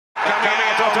coming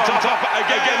out on top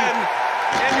again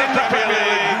in the Premier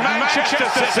League,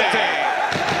 Manchester City.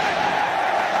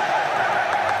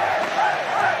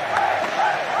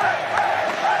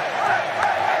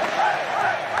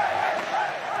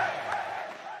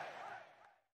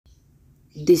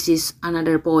 This is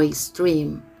another boy's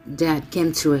dream that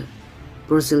came true.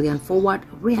 Brazilian forward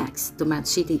reacts to Man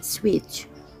City switch.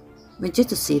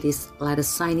 Manchester City's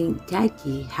latest signing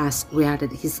Kayky has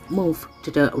reacted his move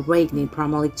to the reigning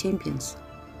Premier League champions,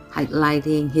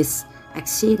 highlighting his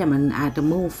excitement at the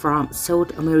move from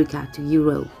South America to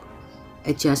Europe.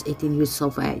 At just 18 years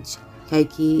of age,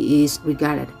 Kayky is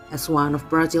regarded as one of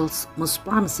Brazil's most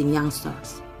promising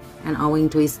youngsters, and owing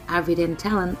to his evident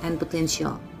talent and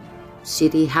potential,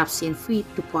 City have seen fit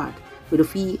to part with a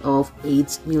fee of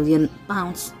 £8 million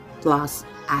plus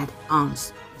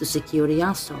add-ons to secure the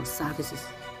youngster's services.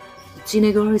 The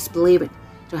teenager is believed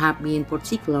to have been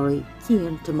particularly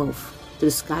keen to move to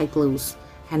the Sky Blues,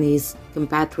 and his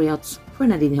compatriots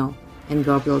Fernandinho and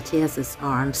Gabriel Jesus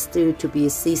are understood to be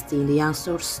assisting the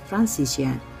youngster's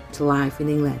transition to life in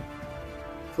England.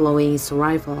 Following his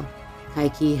arrival,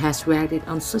 Kayky has reacted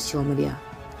on social media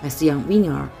as the young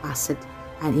winger posted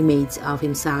an image of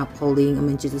himself holding a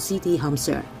Manchester City home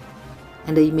shirt,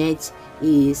 and the image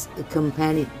is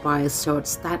accompanied by a short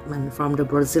statement from the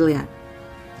Brazilian.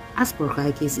 As per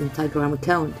Kayky's Instagram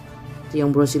account, the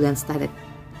young Brazilian stated,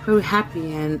 "Very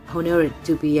happy and honored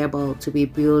to be able to be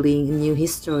building a new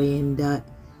history in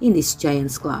this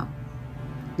Giants club.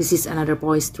 This is another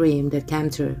boy's dream that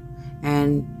came true,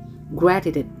 and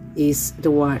gratitude is the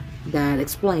word that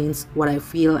explains what I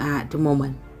feel at the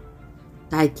moment."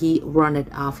 Kayky rounded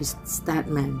off his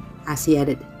statement as he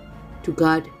added, "To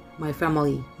God, my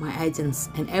family, my agents,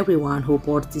 and everyone who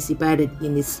participated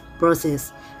in this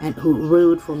process and who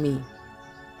rooted for me,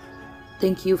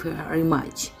 thank you very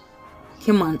much.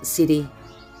 Come on, City."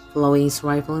 Following his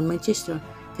arrival in Manchester,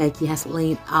 Kayky has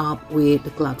linked up with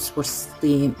the club's first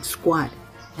team squad,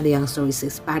 and the youngster is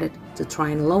expected to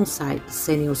train alongside the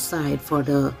senior side for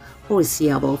the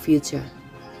foreseeable future.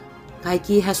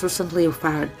 Kayky has recently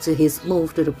referred to his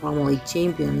move to the Premier League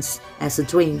champions as a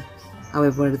dream.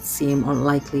 However, it seems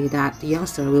unlikely that the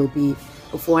youngster will be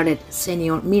afforded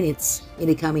senior minutes in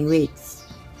the coming weeks.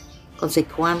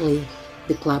 Consequently,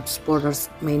 the club supporters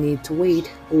may need to wait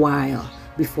a while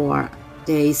before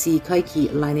they see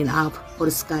Kayky lining up for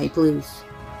the Sky Blues.